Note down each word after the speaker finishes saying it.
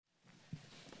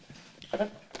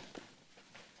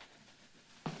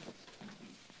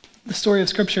The story of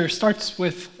Scripture starts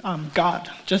with God,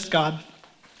 just God.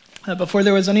 Before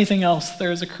there was anything else,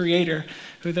 there is a creator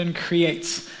who then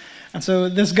creates. And so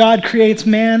this God creates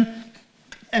man,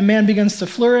 and man begins to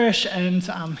flourish, and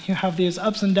you have these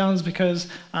ups and downs because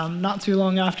not too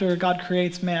long after God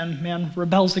creates man, man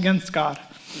rebels against God.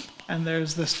 And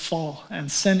there's this fall, and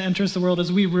sin enters the world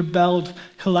as we rebelled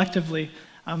collectively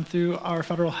through our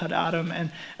federal head Adam.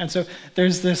 And so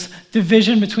there's this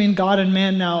division between God and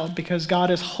man now because God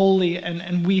is holy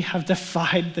and we have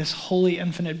defied this holy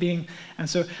infinite being. And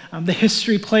so the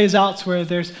history plays out to where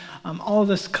there's all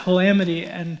this calamity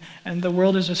and the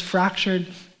world is just fractured,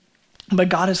 but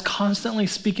God is constantly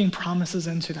speaking promises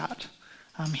into that.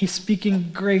 He's speaking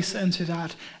grace into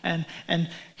that, and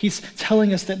he's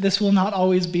telling us that this will not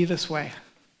always be this way.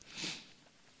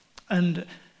 And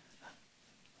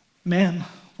man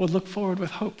would look forward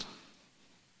with hope,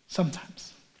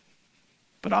 sometimes,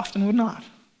 but often would not.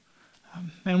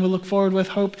 Man would look forward with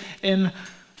hope in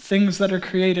things that are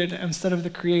created instead of the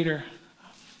Creator,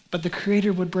 but the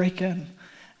Creator would break in.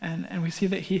 And we see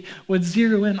that he would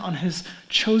zero in on his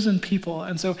chosen people.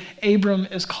 And so Abram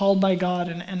is called by God,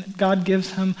 and God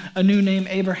gives him a new name,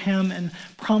 Abraham, and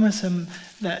promise him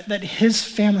that his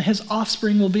family, his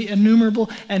offspring will be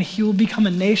innumerable, and he will become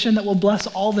a nation that will bless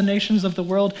all the nations of the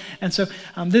world. And so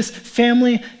this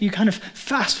family, you kind of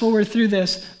fast forward through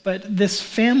this, but this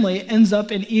family ends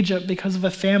up in Egypt because of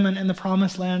a famine in the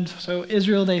promised land. So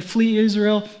Israel, they flee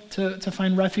Israel to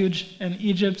find refuge in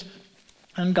Egypt.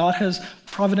 And God has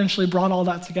providentially brought all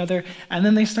that together. And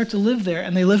then they start to live there.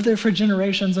 And they live there for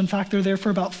generations. In fact, they're there for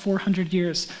about 400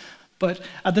 years. But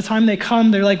at the time they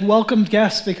come, they're like welcomed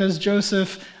guests because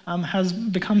Joseph has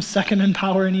become second in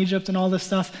power in Egypt and all this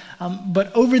stuff.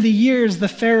 But over the years, the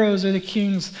pharaohs or the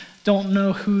kings don't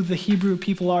know who the Hebrew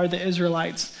people are, the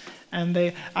Israelites. And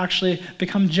they actually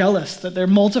become jealous that they're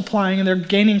multiplying and they're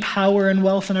gaining power and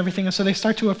wealth and everything. And so they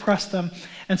start to oppress them.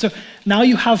 And so now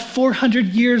you have 400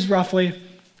 years roughly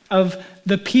of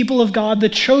the people of God, the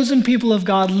chosen people of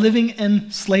God, living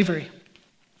in slavery.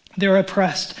 They're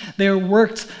oppressed. They're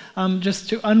worked just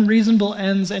to unreasonable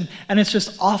ends, and it's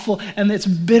just awful, and it's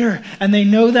bitter, and they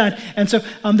know that. And so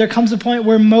there comes a point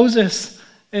where Moses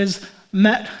is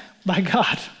met by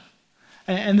God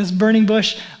and this burning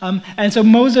bush. And so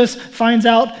Moses finds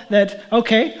out that,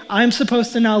 okay, I'm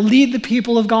supposed to now lead the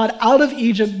people of God out of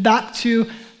Egypt back to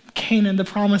Canaan, the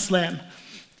promised land.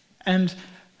 And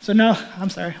so now, I'm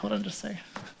sorry, hold on just a second.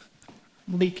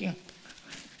 I'm leaking.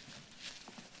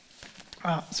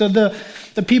 So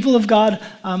the people of God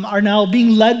are now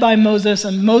being led by Moses,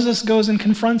 and Moses goes and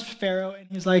confronts Pharaoh, and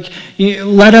he's like,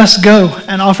 let us go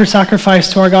and offer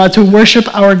sacrifice to our God, to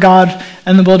worship our God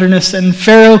in the wilderness. And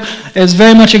Pharaoh is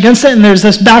very much against it, and there's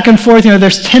this back and forth.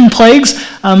 There's 10 plagues,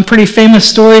 pretty famous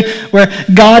story, where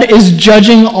God is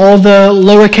judging all the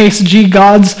lowercase g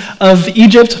gods of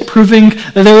Egypt, proving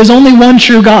that there is only one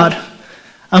true God.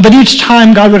 But each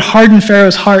time, God would harden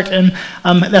Pharaoh's heart, and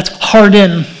that's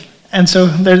harden. And so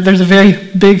there's a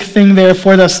very big thing there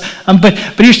for this.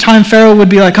 But each time Pharaoh would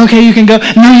be like, okay, you can go.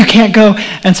 No, you can't go.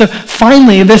 And so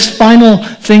finally, this final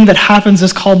thing that happens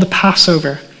is called the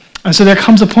Passover. And so there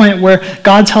comes a point where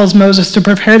God tells Moses to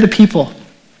prepare the people.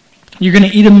 You're going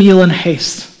to eat a meal in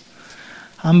haste.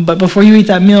 But before you eat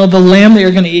that meal, the lamb that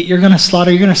you're going to eat, you're going to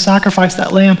slaughter. You're going to sacrifice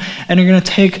that lamb, and you're going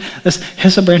to take this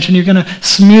hyssop branch, and you're going to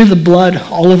smear the blood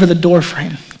all over the door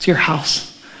frame to your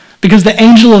house. Because the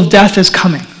angel of death is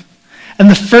coming. And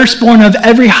the firstborn of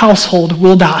every household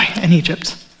will die in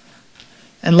Egypt,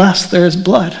 unless there is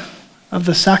blood of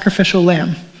the sacrificial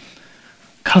lamb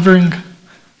covering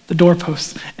the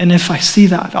doorpost. And if I see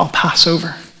that, I'll pass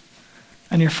over,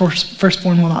 and your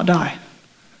firstborn will not die.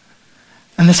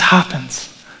 And this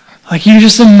happens. Like, you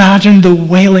just imagine the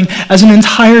wailing as an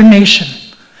entire nation,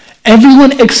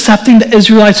 everyone accepting the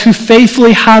Israelites who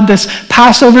faithfully had this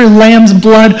Passover lamb's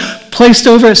blood placed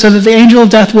over it so that the angel of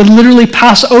death would literally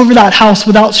pass over that house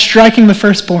without striking the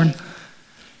firstborn.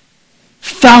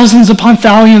 Thousands upon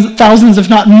thousands, if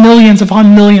not millions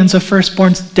upon millions of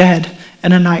firstborns dead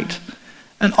in a night.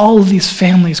 And all of these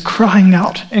families crying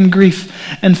out in grief.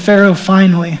 And Pharaoh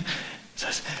finally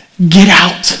says, get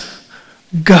out,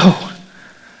 go.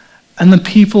 And the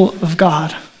people of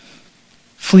God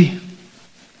flee.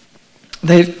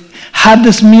 They've had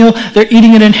this meal, they're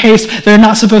eating it in haste, they're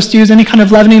not supposed to use any kind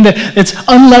of leavening, it's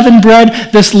unleavened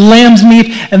bread, this lamb's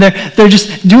meat, and they're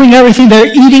just doing everything,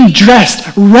 they're eating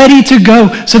dressed, ready to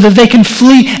go, so that they can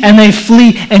flee, and they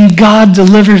flee, and God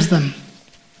delivers them.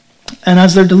 And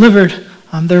as they're delivered,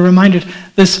 they're reminded,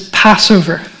 this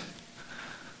Passover,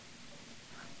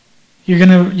 you're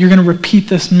gonna repeat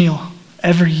this meal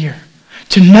every year.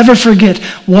 To never forget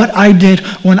what I did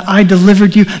when I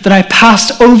delivered you, that I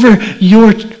passed over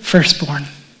your firstborn.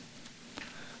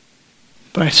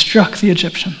 But I struck the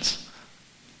Egyptians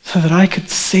so that I could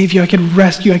save you, I could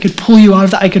rescue you, I could pull you out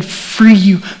of that, I could free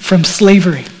you from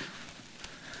slavery.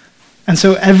 And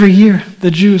so every year,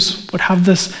 the Jews would have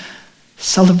this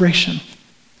celebration,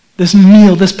 this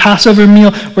meal, this Passover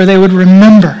meal where they would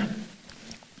remember,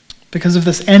 because of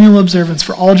this annual observance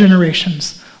for all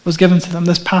generations was given to them,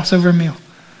 this Passover meal.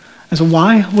 And so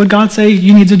why would God say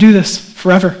you need to do this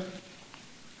forever?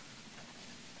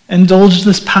 Indulge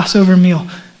this Passover meal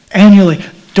annually.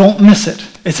 Don't miss it.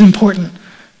 It's important.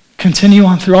 Continue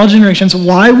on through all generations.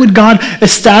 Why would God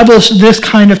establish this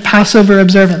kind of Passover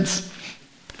observance?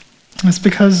 It's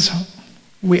because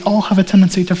we all have a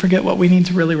tendency to forget what we need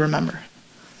to really remember.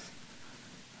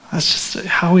 That's just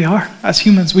how we are as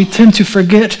humans. We tend to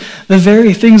forget the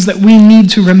very things that we need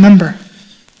to remember.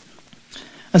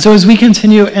 And so as we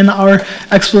continue in our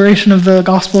exploration of the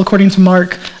gospel according to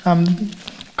Mark,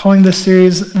 calling this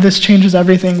series, This Changes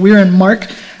Everything, we are in Mark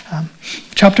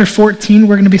chapter 14.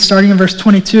 We're going to be starting in verse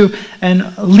 22.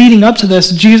 And leading up to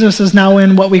this, Jesus is now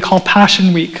in what we call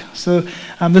Passion Week. So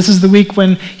this is the week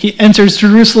when he enters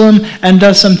Jerusalem and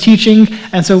does some teaching.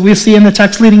 And so we see in the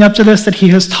text leading up to this that he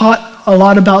has taught a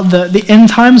lot about the end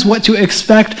times, what to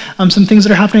expect, some things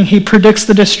that are happening. He predicts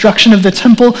the destruction of the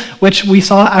temple, which we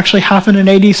saw actually happen in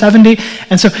AD 70.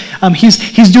 And so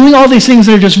he's doing all these things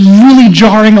that are just really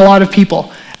jarring a lot of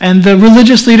people. And the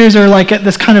religious leaders are like at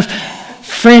this kind of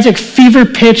frantic fever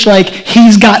pitch, like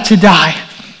he's got to die.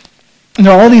 And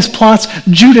there are all these plots.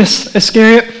 Judas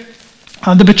Iscariot,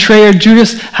 the betrayer,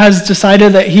 Judas has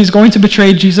decided that he's going to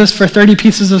betray Jesus for 30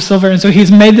 pieces of silver. And so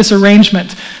he's made this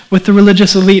arrangement with the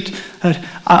religious elite that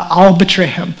I'll betray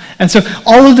him. And so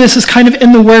all of this is kind of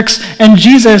in the works. And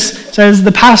Jesus says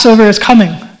the Passover is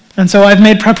coming. And so I've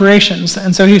made preparations.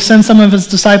 And so he sends some of his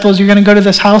disciples, you're going to go to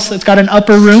this house. It's got an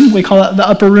upper room. We call it the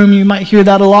upper room. You might hear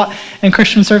that a lot in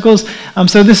Christian circles.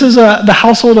 So this is the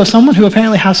household of someone who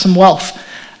apparently has some wealth.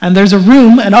 And there's a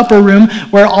room, an upper room,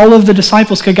 where all of the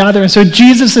disciples could gather. And so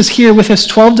Jesus is here with his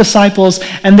 12 disciples,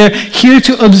 and they're here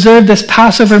to observe this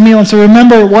Passover meal. And so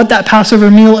remember what that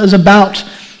Passover meal is about.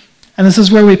 And this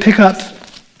is where we pick up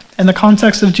in the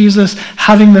context of Jesus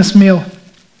having this meal.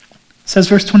 It says,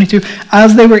 verse 22,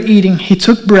 as they were eating, he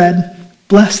took bread,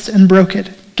 blessed and broke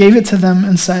it, gave it to them,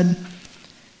 and said,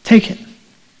 take it.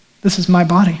 This is my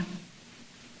body.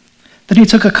 Then he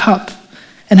took a cup,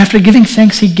 and after giving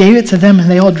thanks, he gave it to them, and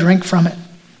they all drank from it.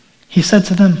 He said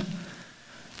to them,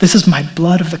 this is my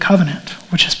blood of the covenant,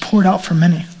 which is poured out for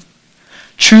many.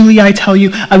 Truly I tell you,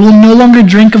 I will no longer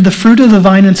drink of the fruit of the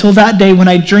vine until that day when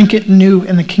I drink it new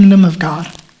in the kingdom of God.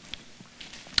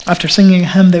 After singing a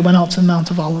hymn, they went out to the Mount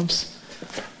of Olives.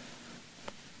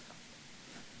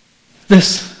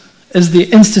 This is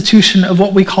the institution of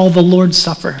what we call the Lord's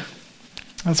Supper.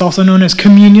 It's also known as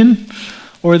communion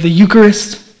or the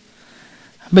Eucharist.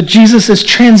 But Jesus is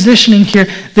transitioning here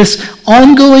this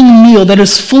ongoing meal that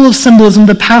is full of symbolism,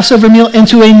 the Passover meal,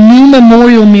 into a new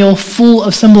memorial meal full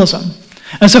of symbolism.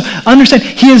 And so understand,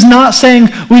 he is not saying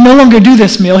we no longer do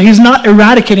this meal. He's not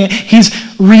eradicating it. He's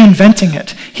reinventing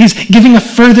it. He's giving a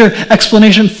further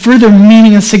explanation, further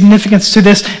meaning and significance to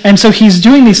this. And so he's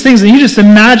doing these things. And you just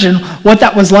imagine what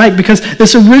that was like, because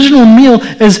this original meal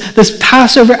is this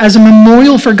Passover as a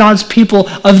memorial for God's people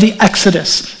of the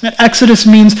Exodus. And Exodus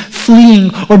means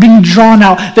fleeing or being drawn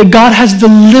out, that God has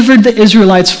delivered the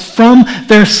Israelites from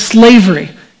their slavery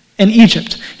in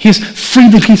Egypt. He has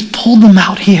freed them. He's pulled them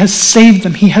out. He has saved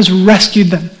them. He has rescued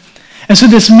them. And so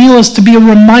this meal is to be a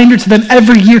reminder to them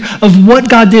every year of what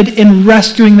God did in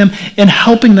rescuing them, in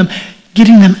helping them,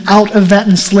 getting them out of that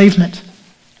enslavement.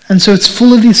 And so it's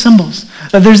full of these symbols.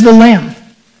 There's the lamb.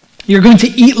 You're going to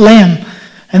eat lamb.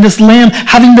 And this lamb,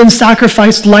 having been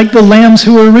sacrificed like the lambs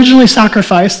who were originally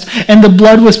sacrificed, and the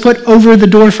blood was put over the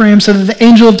doorframe so that the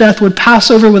angel of death would pass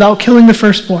over without killing the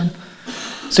firstborn.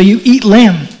 So you eat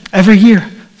lamb every year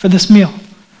for this meal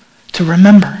to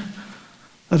remember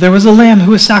that there was a lamb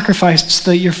who was sacrificed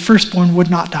so that your firstborn would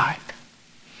not die.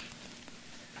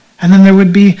 And then there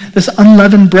would be this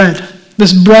unleavened bread,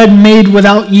 this bread made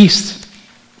without yeast.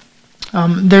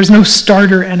 There's no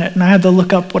starter in it, and I had to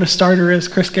look up what a starter is.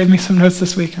 Chris gave me some notes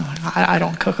this week. I'm like, I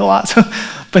don't cook a lot,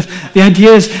 but the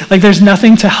idea is like there's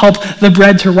nothing to help the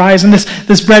bread to rise. And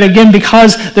this bread, again,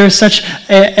 because there's such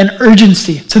an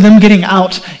urgency to them getting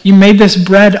out, you made this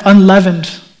bread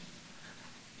unleavened.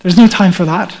 There's no time for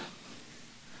that.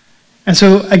 And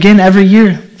so, again, every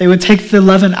year, they would take the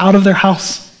leaven out of their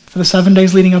house for the 7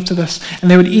 days leading up to this, and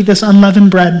they would eat this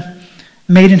unleavened bread. And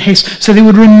made in haste. So they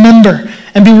would remember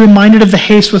and be reminded of the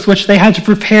haste with which they had to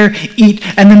prepare, eat,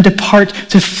 and then depart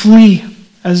to flee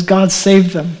as God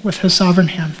saved them with his sovereign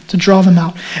hand to draw them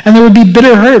out. And there would be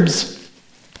bitter herbs.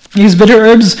 These bitter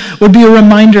herbs would be a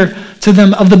reminder to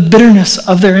them of the bitterness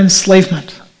of their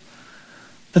enslavement,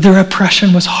 that their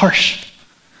oppression was harsh.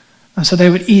 And so they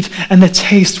would eat, and the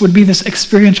taste would be this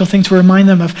experiential thing to remind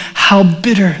them of how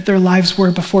bitter their lives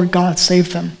were before God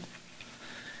saved them.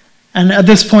 And at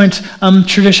this point,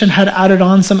 tradition had added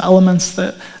on some elements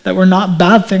that were not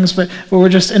bad things, but were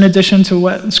just in addition to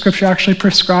what Scripture actually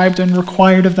prescribed and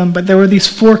required of them. But there were these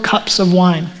 4 cups of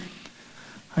wine.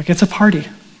 Like, it's a party.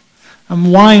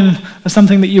 Wine was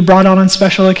something that you brought out on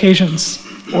special occasions,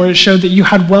 or it showed that you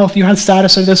had wealth, you had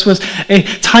status, or this was a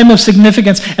time of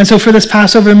significance. And so for this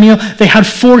Passover meal, they had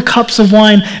 4 cups of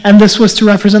wine, and this was to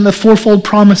represent the 4-fold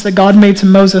promise that God made to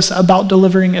Moses about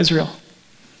delivering Israel.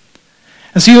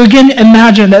 And so you again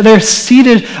imagine that they're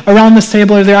seated around this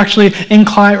table, or they're actually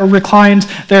inclined or reclined.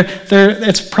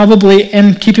 It's probably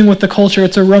in keeping with the culture.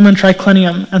 It's a Roman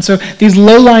triclinium. And so these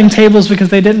low-lying tables, because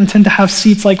they didn't tend to have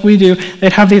seats like we do,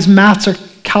 they'd have these mats or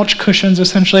couch cushions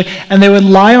essentially, and they would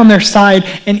lie on their side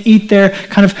and eat there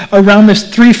kind of around this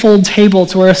 3-fold table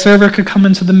to where a server could come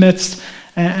into the midst.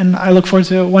 And I look forward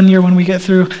to one year when we get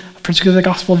through, particularly the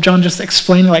Gospel of John, just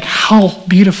explaining like how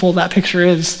beautiful that picture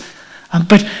is.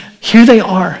 But here they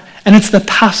are, and it's the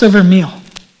Passover meal.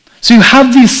 So you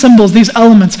have these symbols, these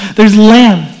elements. There's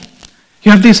lamb.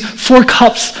 You have these 4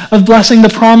 cups of blessing the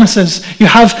promises. You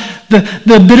have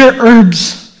the bitter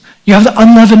herbs. You have the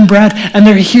unleavened bread, and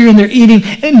they're here and they're eating.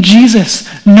 And Jesus,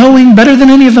 knowing better than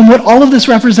any of them what all of this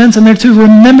represents, and they're to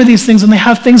remember these things, and they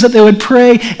have things that they would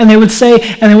pray and they would say,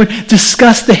 and they would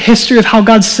discuss the history of how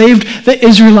God saved the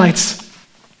Israelites.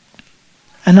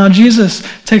 And now Jesus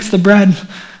takes the bread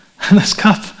and this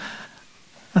cup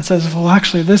and says, well,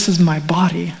 actually, this is my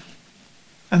body,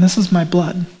 and this is my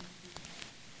blood.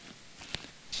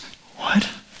 What?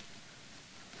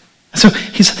 So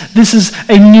this is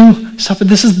a new supper.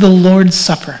 This is the Lord's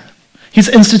Supper. He's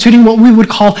instituting what we would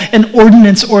call an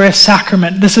ordinance or a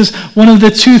sacrament. This is one of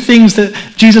the 2 things that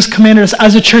Jesus commanded us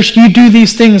as a church. You do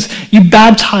these things. You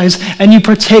baptize and you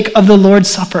partake of the Lord's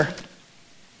Supper.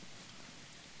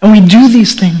 And we do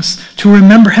these things to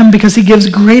remember him because he gives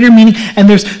greater meaning, and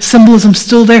there's symbolism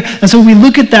still there. And so we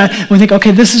look at that and we think,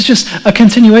 okay, this is just a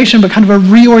continuation, but kind of a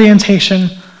reorientation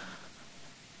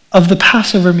of the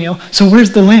Passover meal. So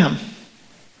where's the lamb?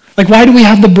 Like, why do we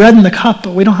have the bread and the cup,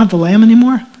 but we don't have the lamb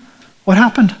anymore? What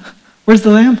happened? Where's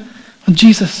the lamb? Well,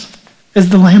 Jesus is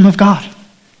the Lamb of God.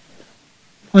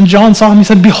 When John saw him, he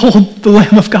said, behold, the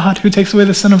Lamb of God who takes away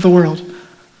the sin of the world.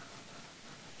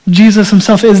 Jesus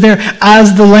himself is there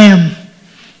as the Lamb.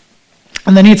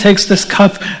 And then he takes this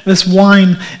cup, this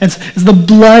wine, and it's the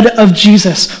blood of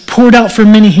Jesus poured out for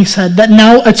many, he said, that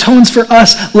now atones for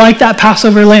us like that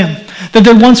Passover lamb. That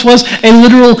there once was a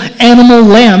literal animal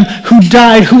lamb who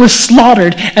died, who was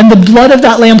slaughtered, and the blood of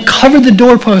that lamb covered the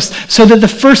doorpost so that the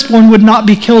firstborn would not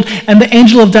be killed and the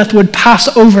angel of death would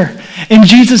pass over. And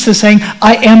Jesus is saying,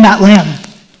 I am that lamb.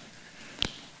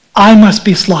 I must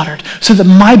be slaughtered so that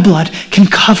my blood can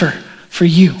cover for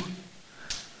you,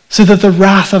 so that the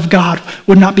wrath of God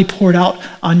would not be poured out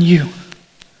on you.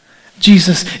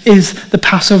 Jesus is the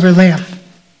Passover lamb.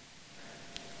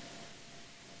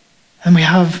 And we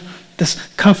have this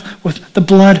cup with the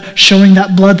blood, showing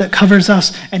that blood that covers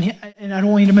us. And I don't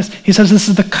want you to miss, he says this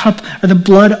is the cup or the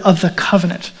blood of the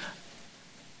covenant.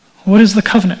 What is the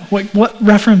covenant? What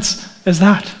reference is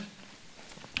that?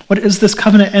 What is this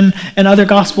covenant? In other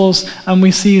Gospels, we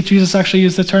see Jesus actually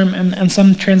use the term, and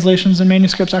some translations and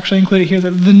manuscripts actually include it here,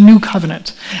 the new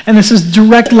covenant. And this is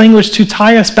direct language to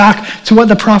tie us back to what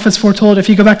the prophets foretold. If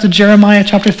you go back to Jeremiah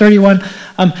chapter 31,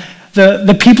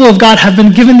 the people of God have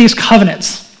been given these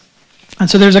covenants. And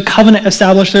so there's a covenant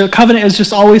established. The covenant is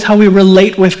just always how we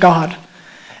relate with God.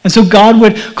 And so God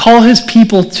would call his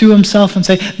people to himself and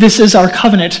say, this is our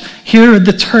covenant. Here are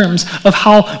the terms of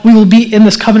how we will be in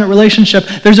this covenant relationship.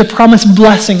 There's a promised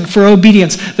blessing for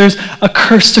obedience. There's a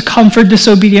curse to come for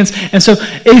disobedience. And so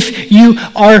if you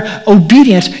are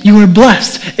obedient, you are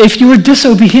blessed. If you are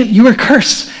disobedient, you are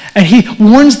cursed. And he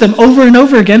warns them over and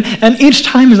over again. And each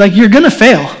time he's like, you're going to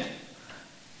fail.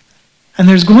 And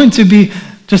there's going to be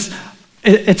just...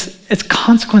 It's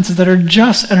consequences that are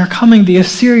just and are coming. The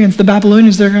Assyrians, the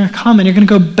Babylonians, they're going to come, and you're going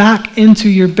to go back into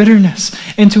your bitterness,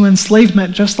 into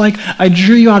enslavement, just like I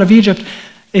drew you out of Egypt.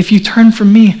 If you turn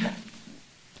from me,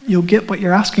 you'll get what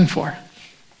you're asking for.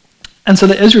 And so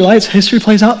the Israelites, history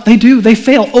plays out, they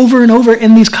fail over and over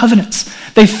in these covenants.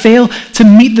 They fail to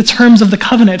meet the terms of the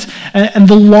covenant and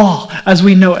the law as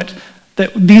we know it.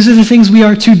 that these are the things we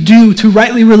are to do to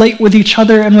rightly relate with each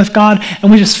other and with God,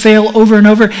 and we just fail over and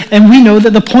over. And we know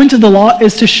that the point of the law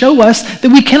is to show us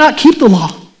that we cannot keep the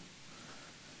law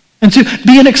and to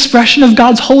be an expression of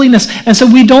God's holiness. And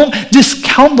so we don't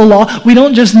discount the law, we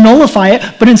don't just nullify it,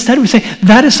 but instead we say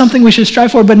that is something we should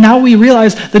strive for. But now we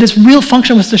realize that its real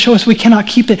function was to show us we cannot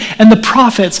keep it. And the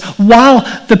prophets, while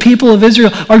the people of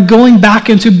Israel are going back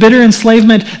into bitter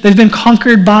enslavement, they've been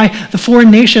conquered by the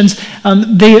foreign nations,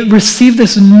 they receive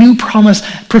this new promise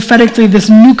prophetically. This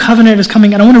new covenant is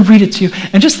coming, and I want to read it to you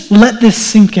and just let this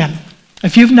sink in.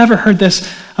 If you've never heard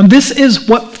this, this is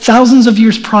what thousands of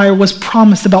years prior was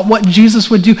promised about what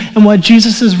Jesus would do and what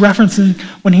Jesus is referencing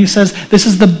when he says, this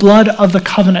is the blood of the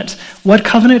covenant. What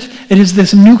covenant? It is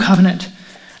this new covenant.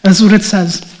 And this is what it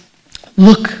says.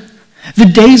 Look, the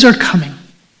days are coming.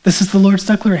 This is the Lord's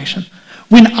declaration.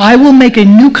 When I will make a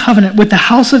new covenant with the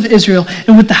house of Israel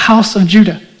and with the house of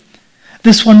Judah.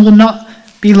 This one will not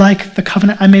be like the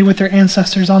covenant I made with their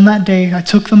ancestors on that day. I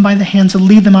took them by the hand to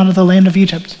lead them out of the land of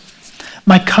Egypt.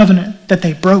 My covenant that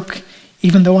they broke,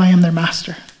 even though I am their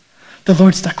master. The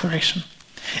Lord's declaration.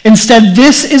 Instead,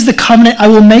 this is the covenant I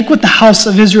will make with the house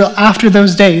of Israel after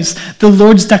those days. The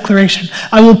Lord's declaration.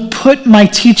 I will put my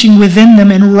teaching within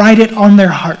them and write it on their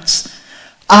hearts.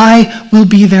 I will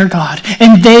be their God,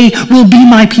 and they will be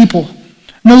my people.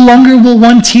 No longer will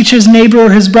one teach his neighbor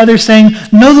or his brother, saying,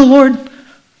 know the Lord,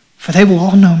 for they will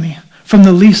all know me, from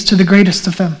the least to the greatest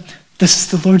of them. This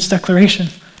is the Lord's declaration.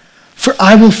 For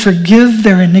I will forgive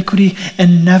their iniquity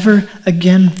and never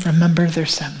again remember their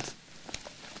sins.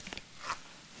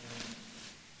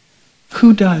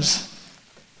 Who does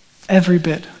every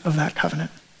bit of that covenant?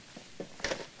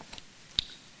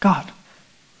 God.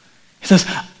 He says,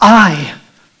 I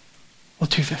will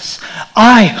do this.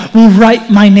 I will write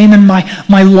my name and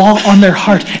my law on their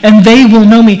heart, and they will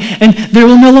know me. And there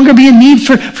will no longer be a need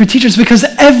for teachers, because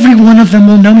every one of them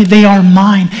will know me. They are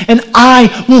mine. And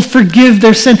I will forgive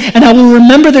their sin, and I will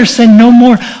remember their sin no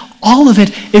more. All of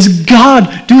it is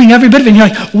God doing every bit of it. And you're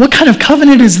like, what kind of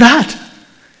covenant is that?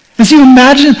 And so you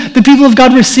imagine the people of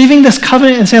God receiving this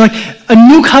covenant and saying, like, a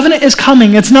new covenant is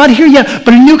coming. It's not here yet,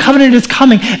 but a new covenant is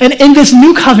coming. And in this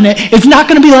new covenant, it's not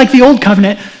going to be like the old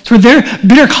covenant. So there are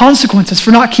bitter consequences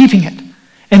for not keeping it.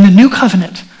 In the new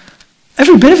covenant,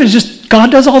 every bit of it is just,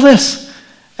 God does all this.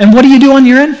 And what do you do on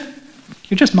your end?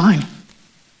 You're just mine.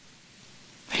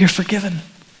 You're forgiven.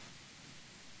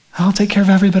 I'll take care of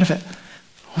every bit of it.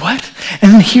 What?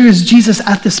 And then here is Jesus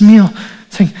at this meal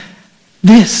saying,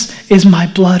 this is my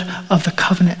blood of the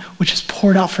covenant, which is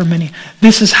poured out for many.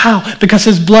 This is how, because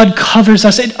his blood covers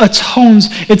us. It atones.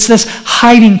 It's this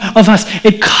hiding of us.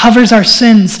 It covers our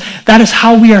sins. That is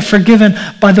how we are forgiven,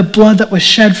 by the blood that was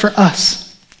shed for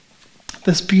us.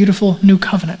 This beautiful new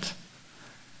covenant.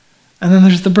 And then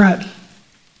there's the bread.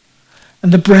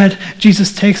 And the bread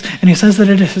Jesus takes, and he says that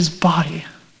it is his body.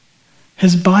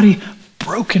 His body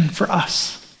broken for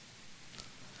us.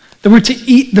 That we're to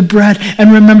eat the bread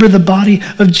and remember the body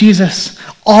of Jesus.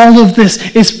 All of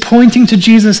this is pointing to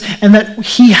Jesus, and that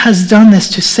he has done this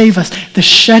to save us. The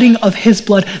shedding of his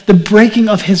blood, the breaking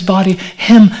of his body,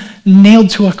 him nailed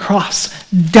to a cross,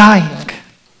 dying.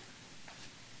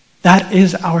 That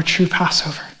is our true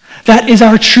Passover. That is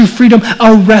our true freedom,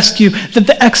 our rescue. That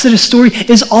the Exodus story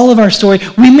is all of our story.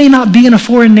 We may not be in a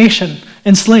foreign nation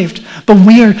enslaved, but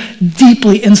we are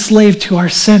deeply enslaved to our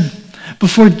sin.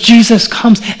 Before Jesus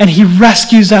comes and he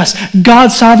rescues us, God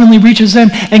sovereignly reaches in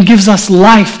and gives us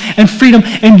life and freedom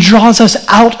and draws us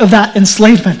out of that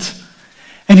enslavement.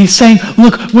 And he's saying,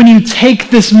 look, when you take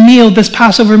this meal, this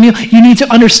Passover meal, you need to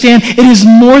understand it is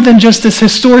more than just this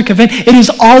historic event. It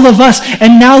is all of us.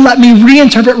 And now let me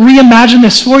reimagine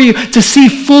this for you to see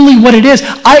fully what it is.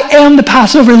 I am the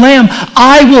Passover lamb.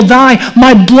 I will die.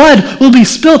 My blood will be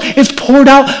spilled. It's poured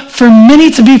out for many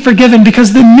to be forgiven,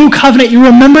 because the new covenant, you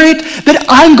remember it? That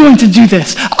I'm going to do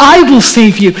this. I will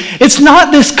save you. It's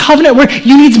not this covenant where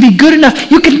you need to be good enough.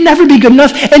 You can never be good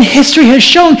enough. And history has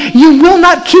shown you will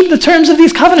not keep the terms of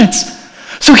these covenants.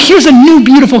 So here's a new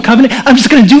beautiful covenant. I'm just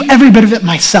going to do every bit of it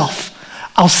myself.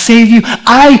 I'll save you.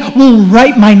 I will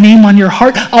write my name on your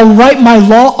heart. I'll write my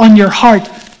law on your heart.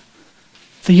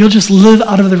 So you'll just live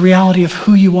out of the reality of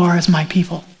who you are as my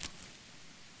people.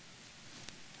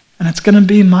 And it's going to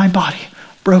be my body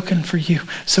broken for you.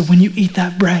 So when you eat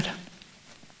that bread,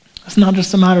 it's not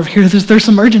just a matter of here, there's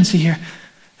some urgency here.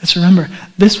 Just remember,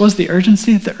 this was the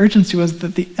urgency. The urgency was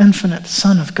that the infinite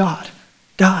Son of God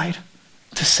died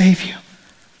to save you.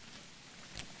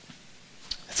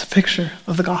 It's a picture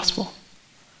of the gospel.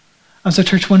 As a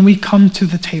church, when we come to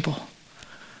the table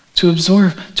to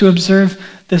observe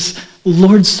this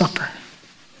Lord's Supper,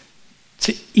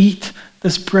 to eat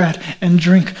this bread and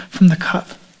drink from the cup,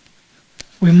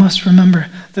 we must remember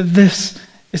that this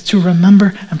is to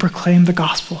remember and proclaim the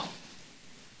gospel.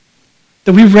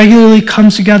 That we regularly come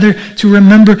together to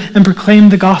remember and proclaim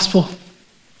the gospel.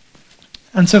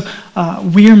 And so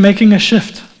we are making a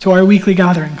shift to our weekly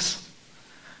gatherings.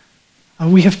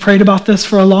 We have prayed about this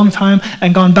for a long time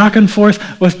and gone back and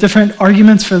forth with different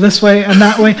arguments for this way and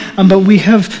that way, but we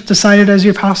have decided as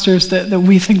your pastors that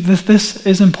we think that this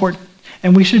is important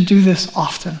and we should do this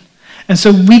often. And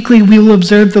so weekly we will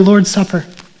observe the Lord's Supper.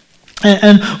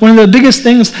 And one of the biggest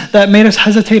things that made us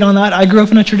hesitate on that, I grew up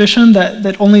in a tradition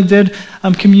that only did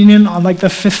communion on like the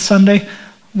fifth Sunday,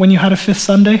 when you had a fifth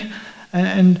Sunday.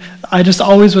 And I just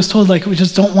always was told, like, we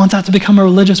just don't want that to become a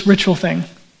religious ritual thing.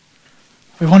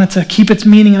 We want it to keep its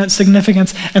meaning and its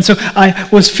significance. And so I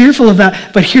was fearful of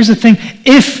that. But here's the thing.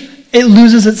 If it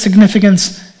loses its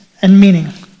significance and meaning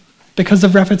because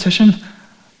of repetition,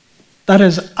 that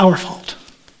is our fault.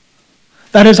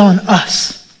 That is on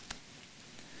us.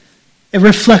 It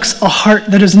reflects a heart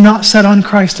that is not set on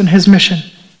Christ and his mission.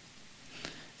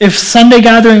 If Sunday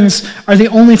gatherings are the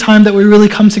only time that we really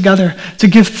come together to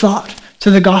give thought to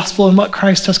the gospel and what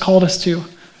Christ has called us to,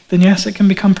 then yes, it can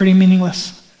become pretty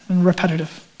meaningless and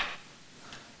repetitive.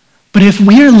 But if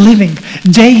we are living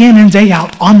day in and day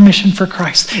out on mission for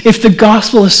Christ, if the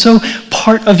gospel is so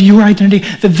part of your identity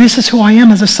that this is who I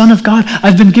am as a son of God,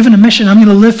 I've been given a mission, I'm going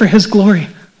to live for his glory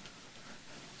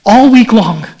all week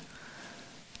long,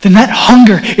 then that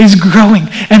hunger is growing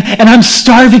and I'm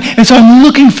starving. And so I'm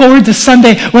looking forward to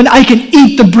Sunday when I can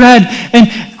eat the bread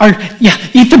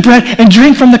and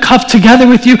drink from the cup together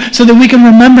with you so that we can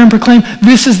remember and proclaim,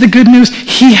 this is the good news.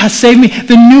 He has saved me.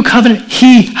 The new covenant,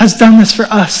 he has done this for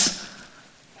us.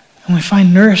 And we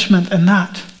find nourishment in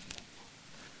that.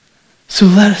 So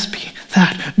let us be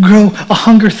that. Grow a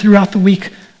hunger throughout the week.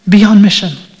 Be on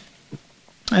mission.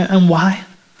 And why?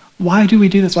 Why do we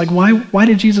do this? Like, why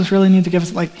did Jesus really need to give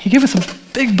us, like, he gave us a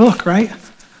big book, right?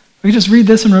 We just read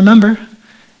this and remember.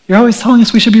 You're always telling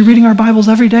us we should be reading our Bibles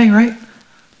every day, right?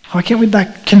 Why can't we,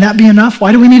 can that be enough?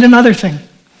 Why do we need another thing?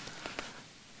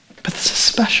 But this is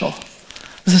special.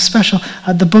 This is special.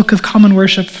 The Book of Common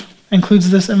Worship includes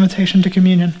this invitation to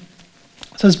communion.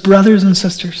 It says, brothers and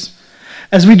sisters,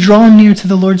 as we draw near to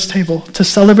the Lord's table to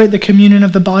celebrate the communion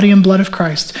of the body and blood of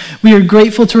Christ, we are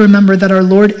grateful to remember that our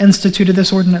Lord instituted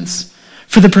this ordinance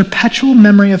for the perpetual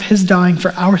memory of his dying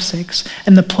for our sakes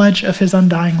and the pledge of his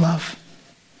undying love.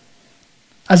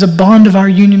 As a bond of our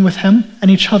union with him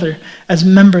and each other as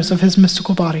members of his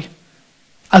mystical body,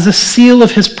 as a seal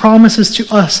of his promises to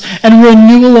us and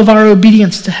renewal of our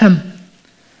obedience to him,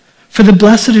 for the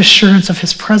blessed assurance of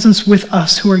his presence with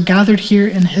us who are gathered here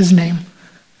in his name,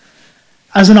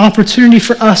 as an opportunity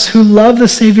for us who love the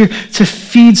Savior to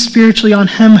feed spiritually on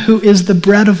him who is the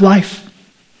bread of life,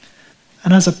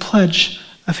 and as a pledge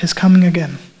of his coming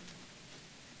again.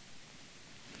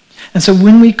 And so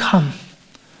when we come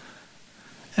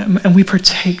and we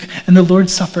partake in the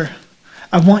Lord's Supper,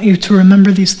 I want you to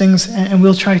remember these things, and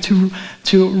we'll try to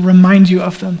remind you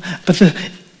of them. But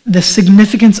the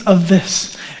significance of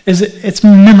this is its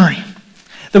memory.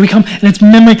 That we come, and it's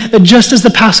memory that just as the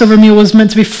Passover meal was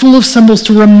meant to be full of symbols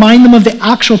to remind them of the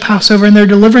actual Passover and their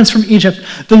deliverance from Egypt,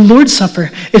 the Lord's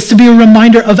Supper is to be a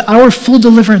reminder of our full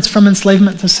deliverance from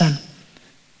enslavement to sin.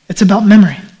 It's about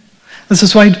memory. This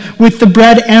is why with the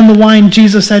bread and the wine,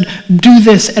 Jesus said, do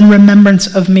this in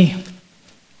remembrance of me.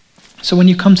 So when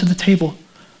you come to the table,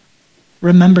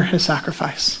 remember his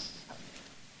sacrifice.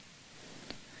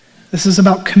 This is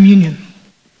about communion.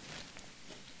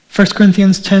 1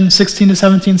 Corinthians 10,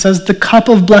 16-17 says, the cup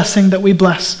of blessing that we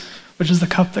bless, which is the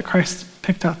cup that Christ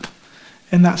picked up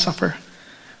in that supper.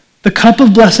 The cup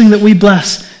of blessing that we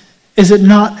bless, is it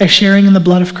not a sharing in the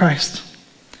blood of Christ?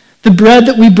 The bread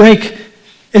that we break,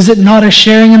 is it not a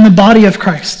sharing in the body of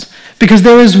Christ? Because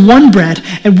there is one bread,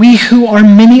 and we who are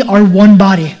many are one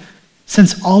body,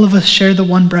 since all of us share the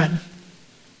one bread.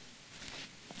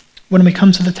 When we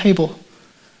come to the table,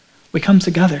 we come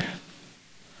together.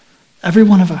 Every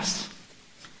one of us.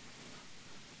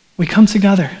 We come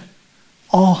together,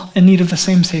 all in need of the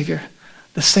same Savior,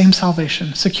 the same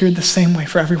salvation, secured the same way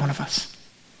for every one of us.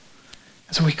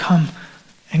 And so we come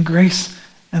in grace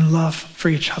and love for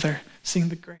each other, seeing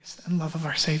the grace and love of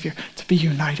our Savior to be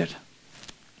united.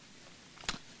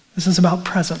 This is about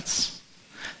presence.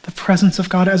 The presence of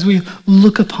God as we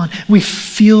look upon, we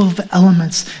feel the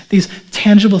elements, these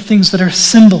tangible things that are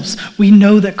symbols. We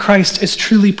know that Christ is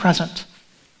truly present.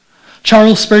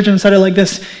 Charles Spurgeon said it like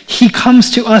this: he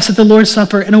comes to us at the Lord's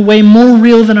Supper in a way more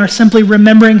real than our simply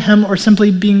remembering him or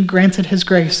simply being granted his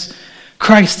grace.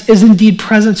 Christ is indeed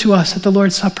present to us at the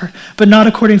Lord's Supper, but not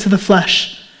according to the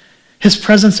flesh. His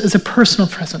presence is a personal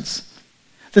presence.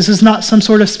 This is not some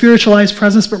sort of spiritualized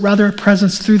presence, but rather a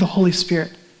presence through the Holy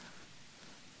Spirit.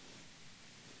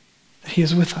 That He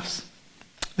is with us.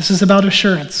 This is about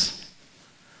assurance.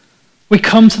 We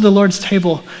come to the Lord's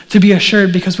table to be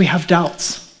assured because we have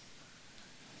doubts.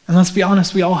 And let's be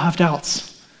honest, we all have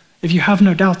doubts. If you have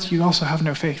no doubts, you also have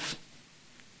no faith.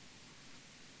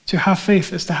 To have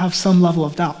faith is to have some level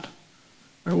of doubt,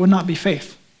 or it would not be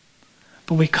faith.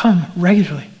 But we come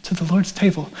regularly to the Lord's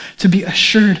table to be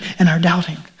assured in our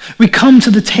doubting. We come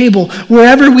to the table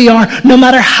wherever we are, no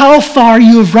matter how far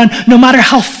you have run, no matter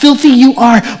how filthy you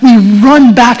are, we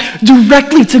run back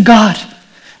directly to God.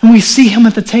 And we see Him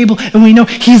at the table and we know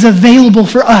He's available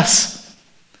for us.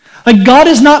 Like, God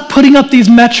is not putting up these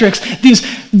metrics, these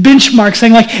benchmarks,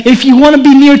 saying, like, if you want to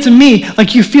be near to me,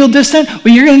 like you feel distant,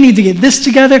 well, you're going to need to get this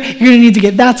together, you're going to need to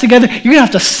get that together, you're going to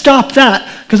have to stop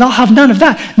that, because I'll have none of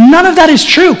that. None of that is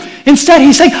true. Instead,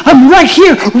 He's saying, I'm right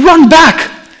here, run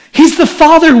back. He's the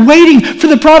Father waiting for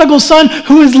the prodigal son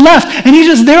who is left, and He's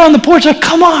just there on the porch like,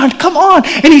 come on, come on.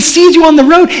 And He sees you on the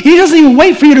road, and He doesn't even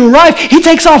wait for you to arrive. He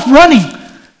takes off running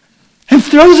and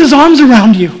throws His arms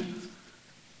around you.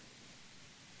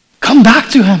 Come back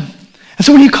to Him. And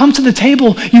so when you come to the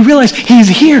table, you realize He's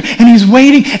here and He's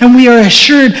waiting, and we are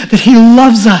assured that He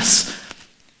loves us.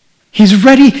 He's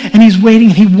ready and He's waiting,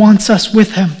 and He wants us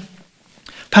with Him.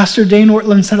 Pastor Dane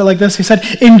Ortland said it like this. He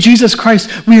said, in Jesus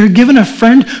Christ, we are given a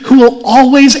friend who will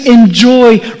always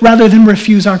enjoy rather than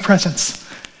refuse our presence.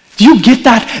 Do you get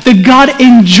that? That God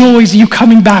enjoys you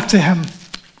coming back to Him.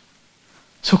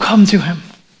 So come to Him.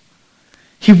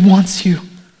 He wants you.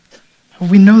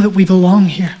 We know that we belong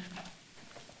here.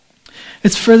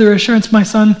 It's further assurance. My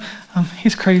son,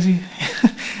 he's crazy.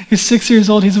 He's 6 years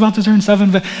old. He's about to turn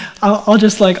 7, but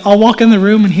I'll walk in the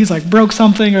room and he's like broke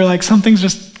something, or like something's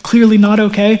just clearly not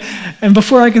okay. And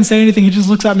before I can say anything, he just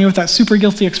looks at me with that super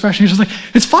guilty expression. He's just like,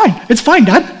 it's fine,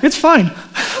 Dad, it's fine.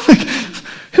 Like,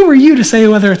 who are you to say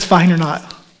whether it's fine or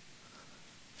not?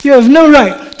 You have no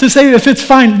right to say if it's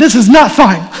fine. This is not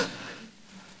fine.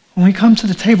 When we come to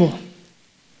the table,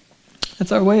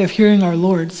 it's our way of hearing our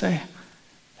Lord say,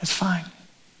 it's fine.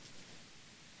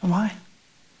 And why?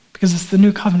 Because it's the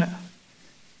new covenant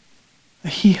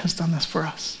that He has done this for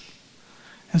us.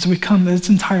 And so we come, it's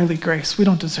entirely grace. We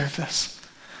don't deserve this.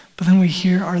 But then we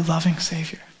hear our loving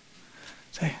Savior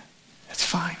say, it's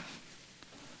fine.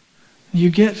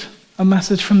 You get a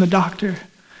message from the doctor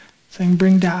saying,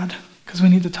 bring Dad, because we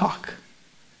need to talk.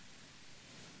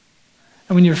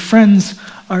 And when your friends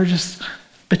are just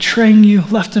betraying you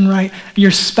left and right, your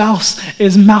spouse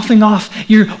is mouthing off,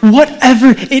 whatever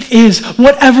it is,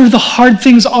 whatever the hard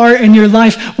things are in your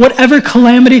life, whatever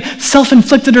calamity,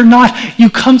 self-inflicted or not, you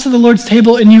come to the Lord's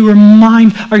table and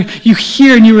you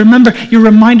hear and you remember, you're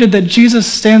reminded that Jesus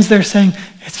stands there saying,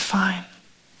 it's fine,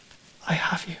 I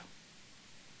have you.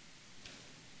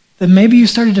 That maybe you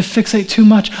started to fixate too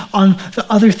much on the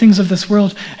other things of this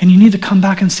world, and you need to come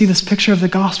back and see this picture of the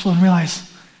gospel and realize,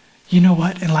 you know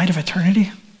what, in light of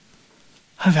eternity,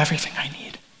 I have everything I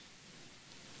need.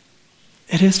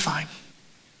 It is fine.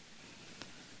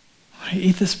 I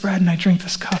eat this bread and I drink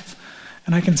this cup,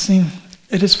 and I can sing,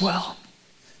 it is well.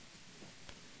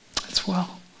 It's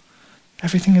well.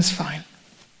 Everything is fine.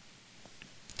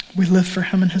 We live for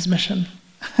Him and His mission.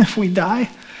 If we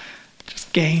die,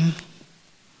 just gain.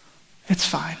 It's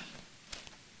fine.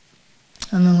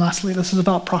 And then lastly, this is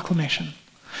about proclamation.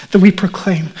 That we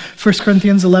proclaim. 1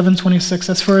 Corinthians 11:26,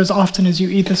 as for as often as you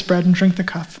eat this bread and drink the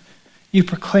cup, you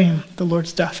proclaim the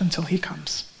Lord's death until He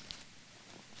comes.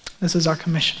 This is our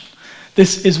commission.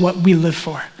 This is what we live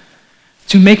for.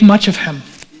 To make much of Him.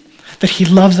 That He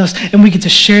loves us, and we get to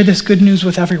share this good news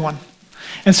with everyone.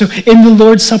 And so in the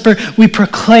Lord's Supper, we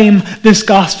proclaim this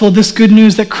gospel, this good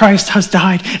news that Christ has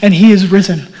died, and He is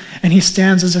risen, and He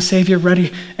stands as a Savior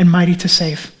ready and mighty to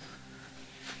save.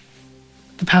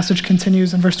 The passage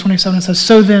continues in verse 27. It says,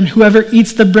 so then, whoever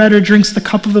eats the bread or drinks the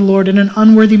cup of the Lord in an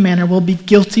unworthy manner will be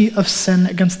guilty of sin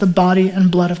against the body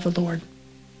and blood of the Lord.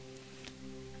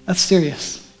 That's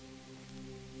serious.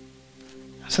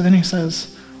 So then he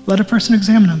says, let a person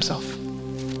examine himself.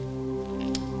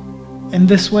 In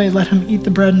this way, let him eat the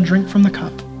bread and drink from the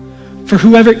cup. For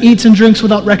whoever eats and drinks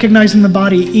without recognizing the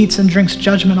body eats and drinks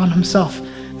judgment on himself.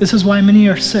 This is why many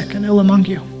are sick and ill among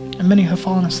you, and many have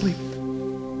fallen asleep.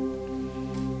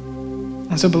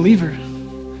 And so, believer,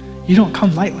 you don't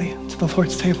come lightly to the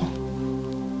Lord's table.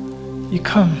 You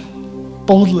come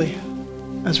boldly,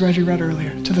 as Reggie read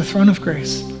earlier, to the throne of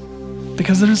grace,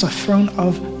 because it is a throne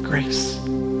of grace.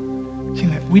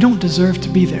 Saying that we don't deserve to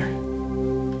be there.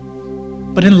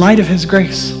 But in light of His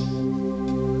grace,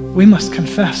 we must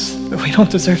confess that we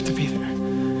don't deserve to be there.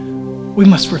 we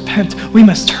must repent. We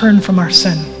must turn from our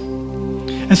sin.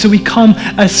 And so we come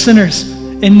as sinners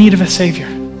in need of a Savior.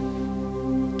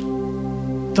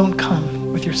 Don't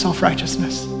come with your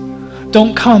self-righteousness.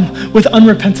 Don't come with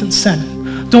unrepentant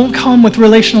sin. Don't come with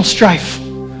relational strife.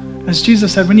 As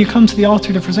Jesus said, when you come to the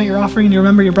altar to present your offering and you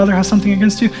remember your brother has something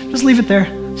against you, just leave it there,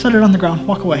 set it on the ground,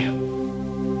 walk away.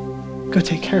 Go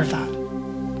take care of that.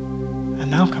 And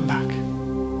now come back.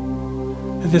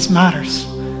 This matters.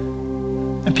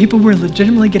 And people were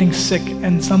legitimately getting sick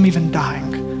and some even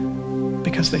dying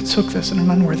because they took this in an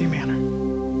unworthy manner.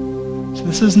 So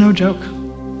this is no joke.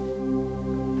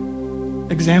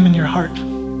 Examine your heart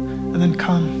and then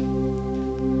come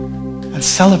and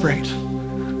celebrate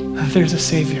that there's a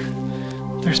Savior.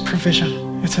 There's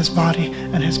provision. It's his body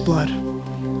and his blood.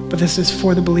 But this is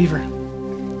for the believer.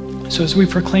 So as we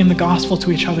proclaim the gospel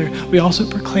to each other, we also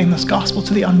proclaim this gospel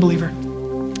to the unbeliever.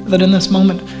 That in this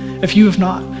moment, if you have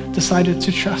not decided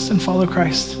to trust and follow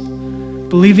Christ,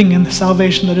 believing in the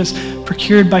salvation that is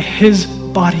procured by his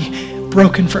body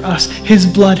broken for us, his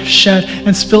blood shed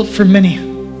and spilt for many,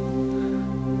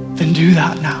 then do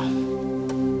that now.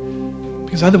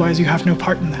 Because otherwise you have no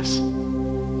part in this.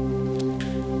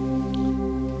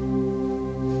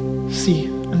 See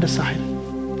and decide.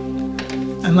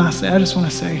 And lastly, I just want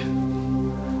to say,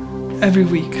 every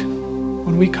week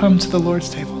when we come to the Lord's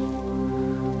table,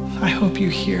 I hope you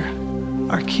hear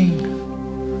our King,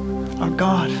 our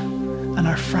God, and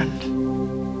our friend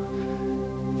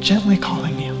gently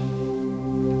calling you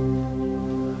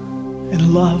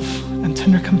in love and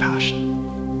tender compassion,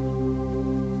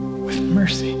 with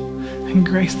mercy and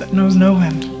grace that knows no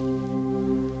end.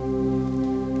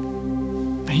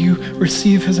 May you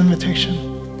receive his invitation.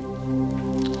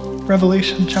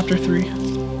 Revelation chapter 3.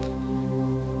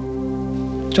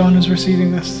 John is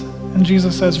receiving this, and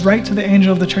Jesus says, "Write to the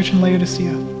angel of the church in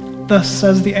Laodicea. Thus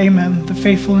says the Amen, the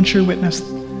faithful and true witness,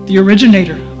 the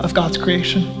originator of God's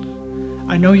creation.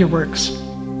 I know your works,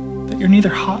 that you're neither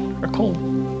hot or cold.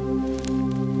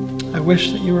 I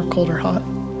wish that you were cold or hot.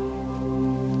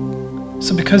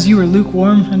 So because you are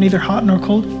lukewarm and neither hot nor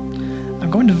cold,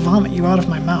 I'm going to vomit you out of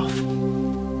my mouth.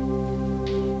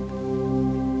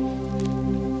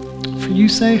 For you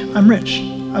say, I'm rich,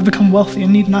 I've become wealthy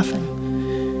and need nothing.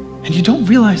 And you don't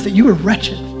realize that you are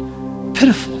wretched,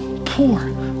 pitiful, poor,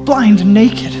 blind, and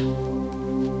naked.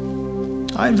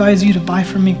 I advise you to buy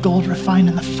from me gold refined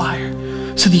in the fire,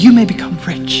 so that you may become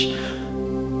rich,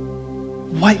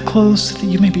 white clothes so that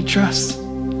you may be dressed,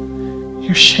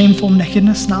 your shameful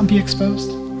nakedness not be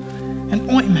exposed, and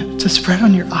ointment to spread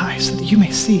on your eyes so that you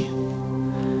may see.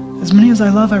 As many as I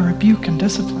love, I rebuke and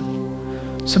discipline.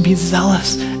 So be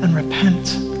zealous and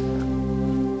repent."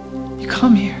 You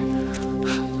come here.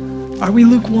 Are we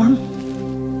lukewarm?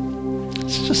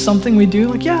 It's just something we do.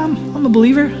 Like, yeah, I'm a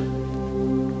believer.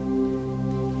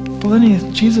 But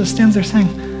then Jesus stands there saying,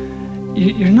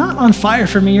 you're not on fire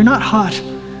for me. You're not hot.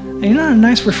 And you're not a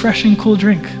nice, refreshing, cool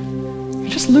drink. You're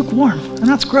just lukewarm. And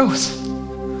that's gross.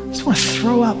 I just want to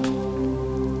throw up.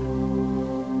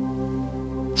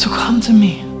 So come to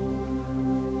me.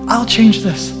 I'll change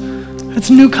this. It's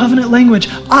new covenant language.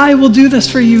 I will do this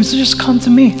for you. So just come to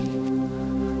me.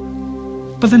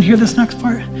 But then hear this next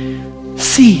part.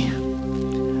 See,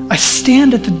 I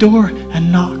stand at the door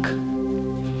and knock.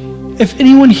 If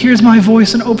anyone hears my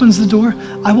voice and opens the door,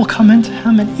 I will come into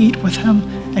him and eat with him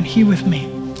and he with me.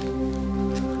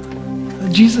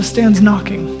 Jesus stands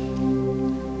knocking.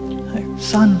 Like,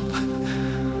 son,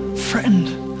 friend,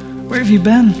 where have you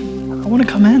been? I want to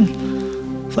come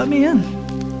in. Let me in.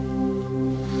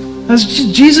 That's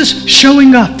Jesus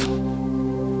showing up,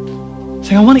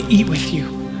 saying, I want to eat with you.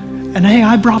 And hey,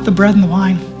 I brought the bread and the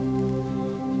wine.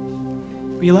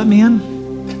 Will you let me in?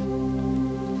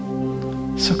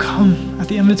 So come at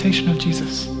the invitation of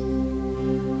Jesus.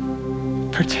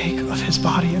 Partake of his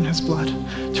body and his blood,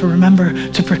 to remember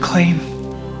to proclaim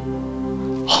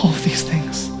all of these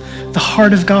things. The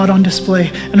heart of God on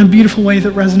display in a beautiful way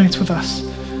that resonates with us.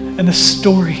 And this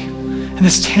story, in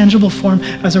this tangible form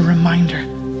as a reminder.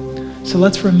 So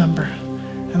let's remember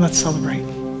and let's celebrate.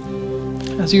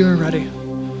 As you are ready,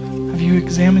 have you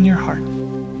examined your heart?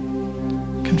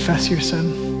 Confess your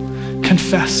sin.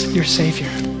 Confess your Savior.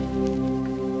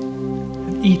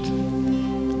 And eat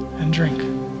and drink.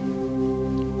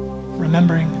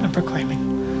 Remembering and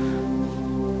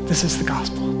proclaiming. This is the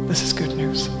gospel. This is good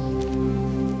news.